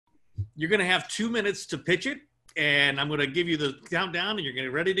You're going to have 2 minutes to pitch it, and I'm going to give you the countdown, and you're going to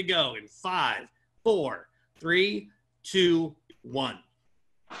be ready to go in 5, 4, 3, 2, 1.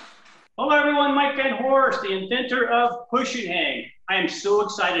 Hello, everyone. Mike and Horst, the inventor of Push and Hang. I am so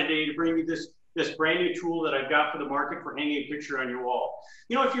excited today to bring you this brand new tool that I've got for the market for hanging a picture on your wall.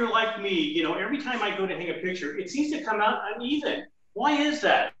 You know, if you're like me, you know, every time I go to hang a picture, it seems to come out uneven. Why is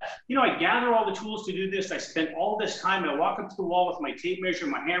that? You know, I gather all the tools to do this. I spend all this time. I walk up to the wall with my tape measure,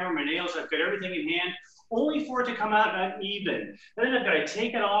 my hammer, my nails. I've got everything in hand, only for it to come out uneven. And then I've got to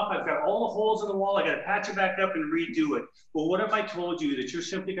take it off. I've got all the holes in the wall. I got to patch it back up and redo it. Well, what if I told you that you're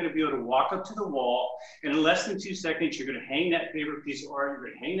simply going to be able to walk up to the wall, and in less than 2 seconds, you're going to hang that favorite piece of art, you're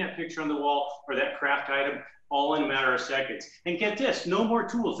going to hang that picture on the wall or that craft item, all in a matter of seconds. And get this, no more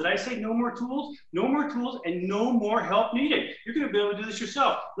tools. Did I say no more tools? No more tools and no more help needed. You're going to be able to do this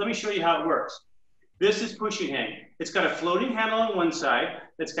yourself. Let me show you how it works. This is Push and Hang. It's got a floating handle on one side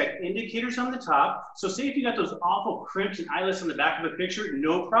that's got indicators on the top. So say if you got those awful crimps and eyelets on the back of a picture,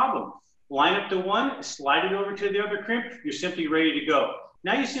 no problem. Line up to one, slide it over to the other crimp, you're simply ready to go.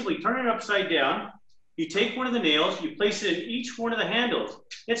 Now you simply turn it upside down. You take one of the nails, you place it in each one of the handles.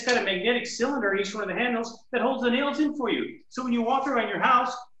 It's got a magnetic cylinder in each one of the handles that holds the nails in for you. So when you walk around your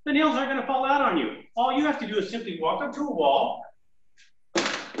house, the nails aren't going to fall out on you. All you have to do is simply walk up to a wall.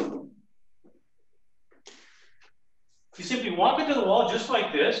 You simply walk into the wall just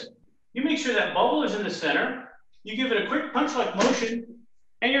like this. You make sure that bubble is in the center. You give it a quick punch-like motion,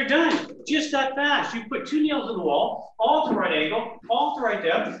 and you're done. Just that fast. You put 2 nails in the wall, all at the right angle, all at the right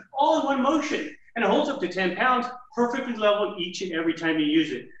depth, all in one motion. And it holds up to 10 pounds, perfectly level each and every time you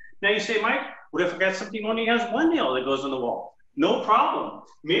use it. Now you say, Mike, what if I got something only has 1 nail that goes on the wall? No problem.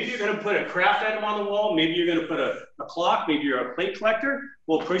 Maybe you're going to put a craft item on the wall. Maybe you're going to put a clock. Maybe you're a plate collector.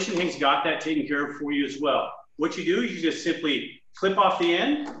 Well, Push and Hang's got that taken care of for you as well. What you do is you just simply clip off the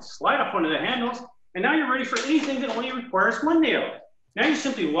end, slide off one of the handles, and now you're ready for anything that only requires 1 nail. Now you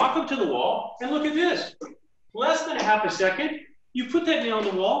simply walk up to the wall and look at this. Less than a half a second, you put that nail on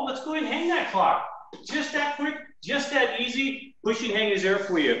the wall. Let's go ahead and hang that clock. Just that quick, just that easy. Push and Hang is there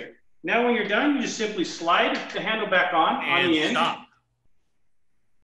for you. Now when you're done, you just simply slide the handle back on the end. Stop.